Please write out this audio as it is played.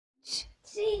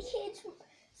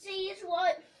See his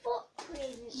white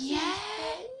footprints. Yeah.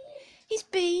 He's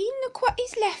been. Look what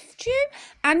he's left you.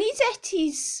 And he's ate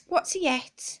his... What's he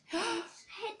ate? He's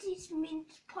had his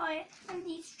mince pie and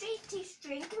he's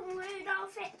drinking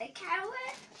Rudolph at the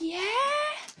carrot. Yeah.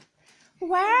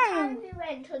 Wow. And Toby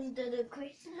went under the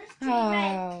Christmas tree.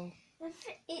 Oh.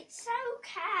 It's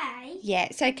okay. Yeah,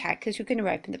 it's okay because you're going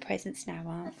to open the presents now,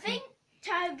 I aren't think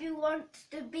Toby wants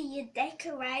to be a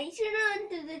decoration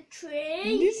under the you?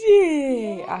 tree. Is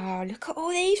it? Yeah. Oh, look at all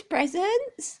these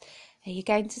presents. Are you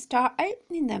going to start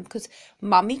opening them? Because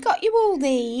Mummy got you all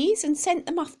these and sent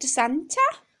them off to Santa.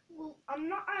 Well, I'm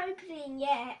not opening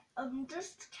yet. I'm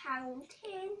just counting.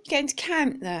 You're going to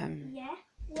count them? Yeah.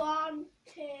 1,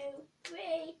 2, 3,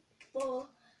 4,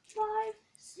 5,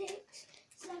 6,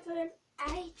 7,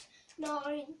 8,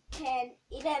 9, 10,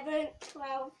 11,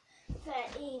 12,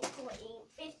 13, 14,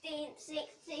 15,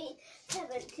 16,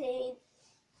 17,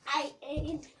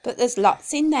 18. But there's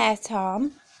lots in there,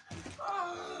 Tom.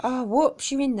 Oh,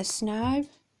 whoops, you're in the snow.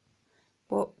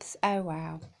 Whoops, oh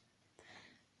wow.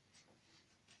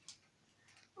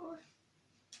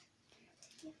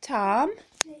 Tom,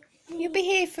 you'll be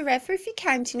here forever if you're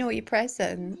counting all your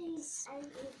presents. 18,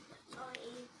 19,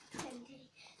 20,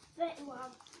 31,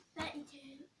 32,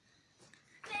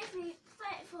 33,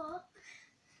 34.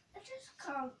 I just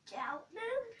can't count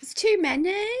them. It's too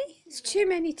many. It's too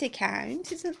many to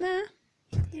count, isn't there?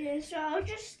 Yeah, so I'll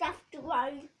just have to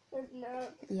open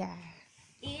them. Yeah.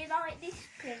 Do you like this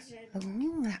present?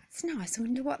 Oh, that's nice. I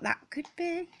wonder what that could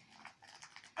be.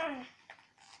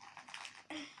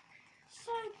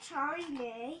 So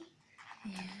tiny.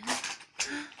 Yeah.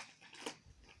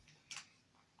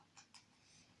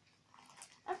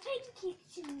 I think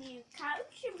it's a new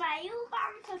coach, a mail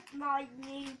van for my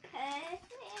new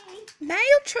Percy.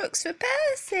 Mail trucks for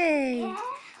Percy. Yeah.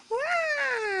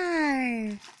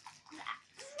 Wow.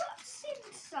 What's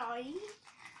inside?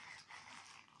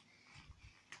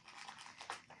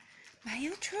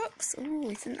 Mail trucks. Oh,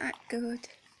 isn't that good?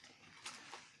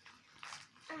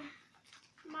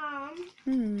 Mum,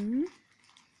 Hmm.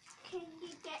 can you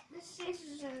get the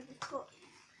scissors and cut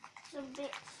some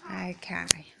bits off? Okay,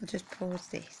 I'll just pause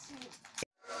this.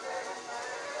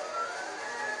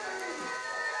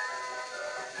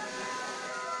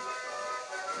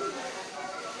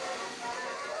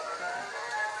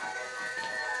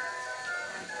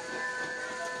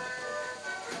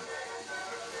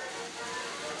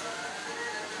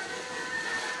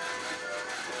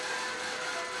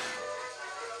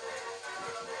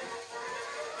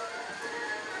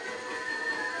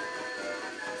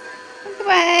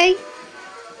 Away.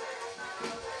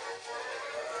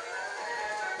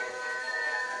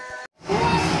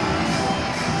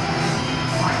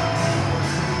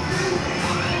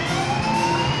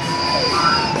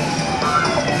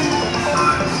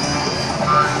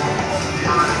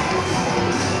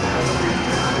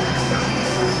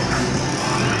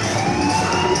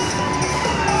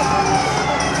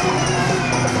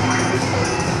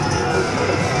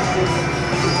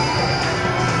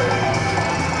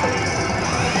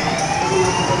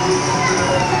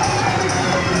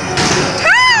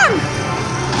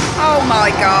 Oh my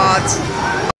God.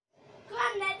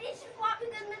 Granddad, this is what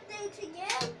we're going to do to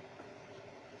you.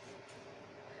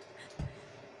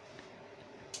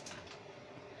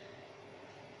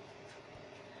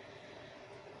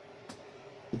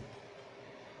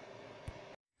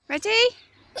 Ready?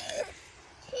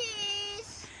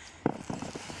 Cheese.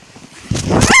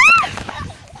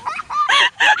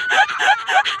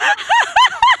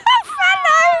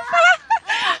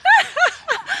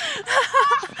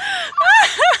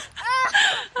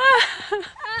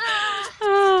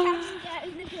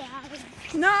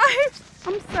 No,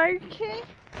 I'm soaking.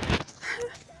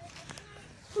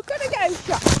 We've got to go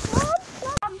shop.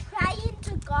 I'm praying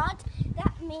to God.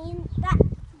 That means that's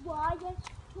why you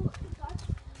talk to God.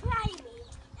 Pray me.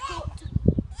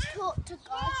 Talk to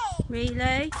God. Really?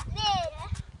 Yeah.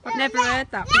 I've never heard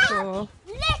that before.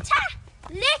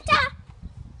 Litter.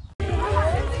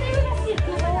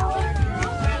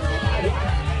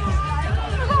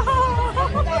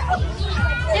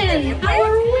 And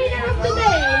our winner of the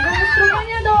day goes to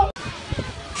Bañado.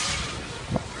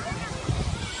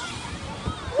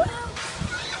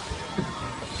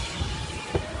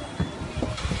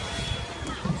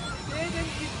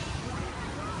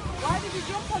 Why did you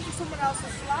jump onto someone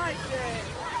else's slide,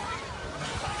 Jay?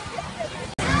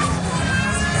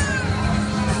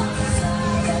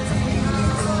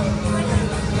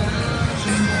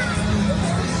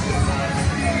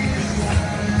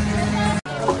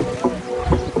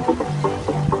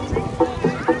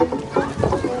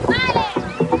 Vale.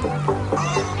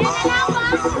 En el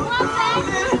agua,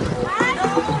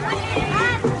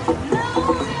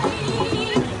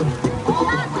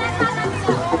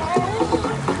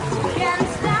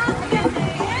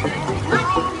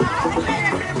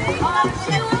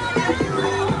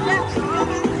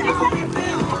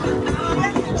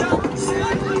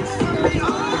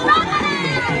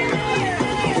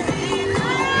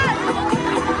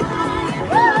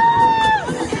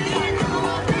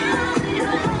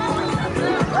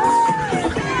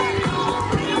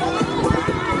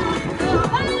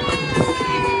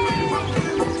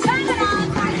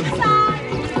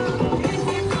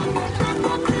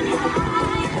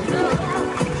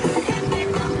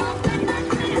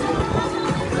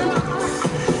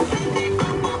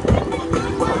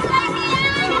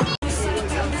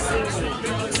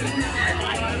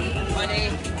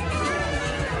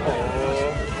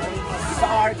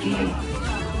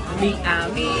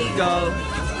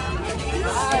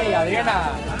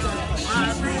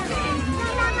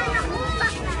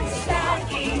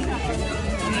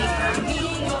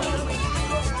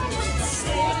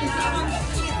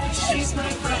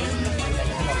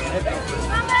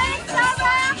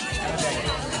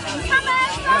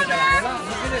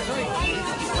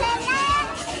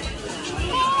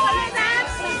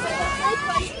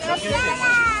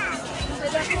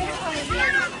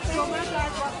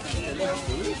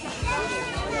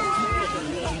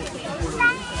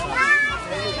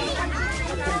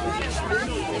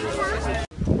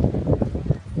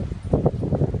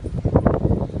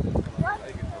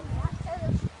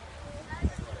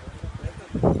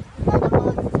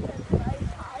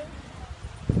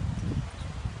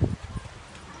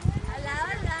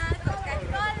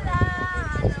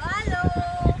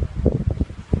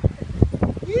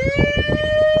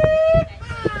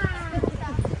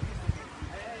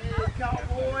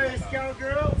 Cowboys,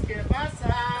 cowgirls, ¿qué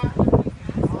pasa?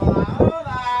 Hola,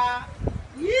 hola.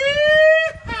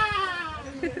 Yeehaw!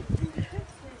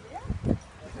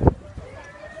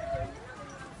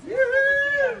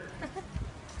 Yoo-hoo!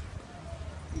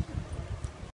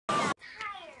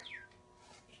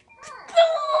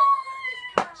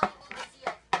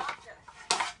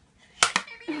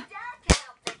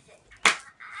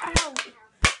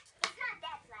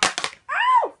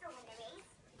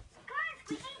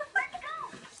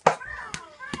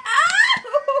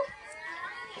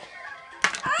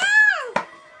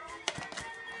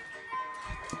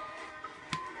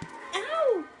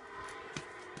 Ow!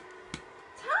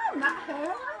 Tom, that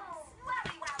hurt.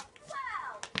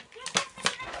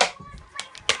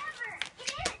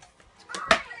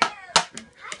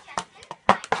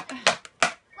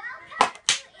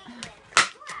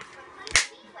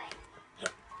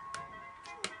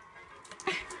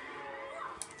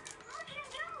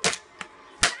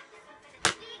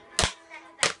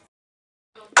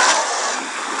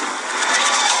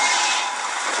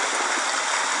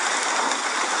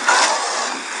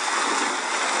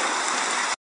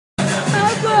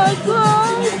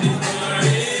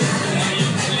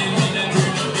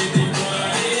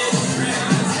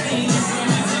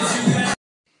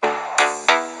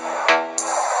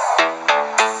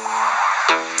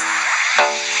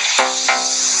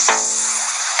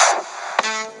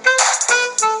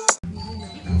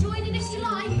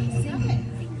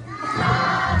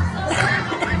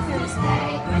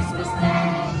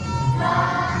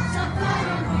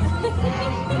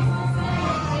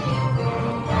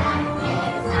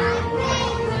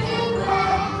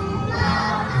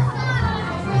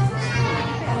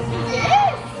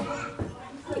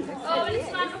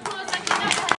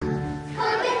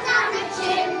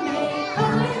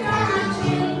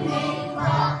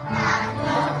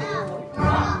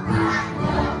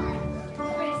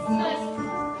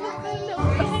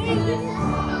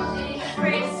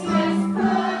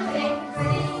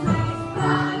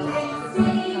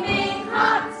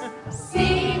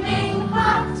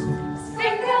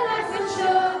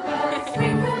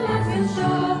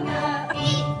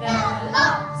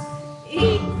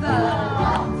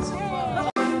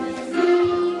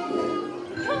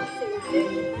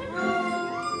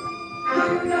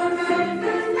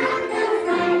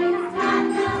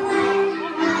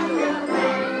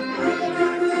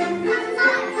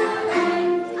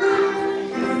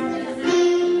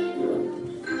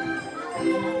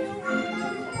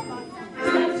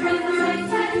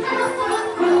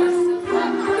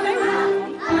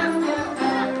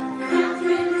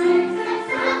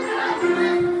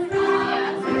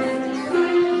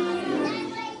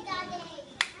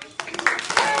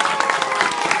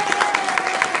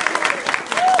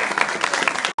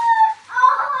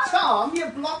 Tom,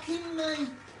 you're blocking me.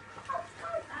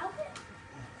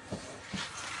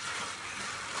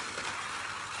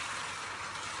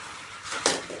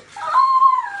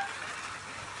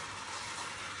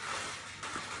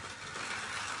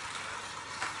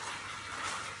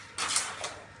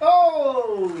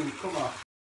 Oh, come on.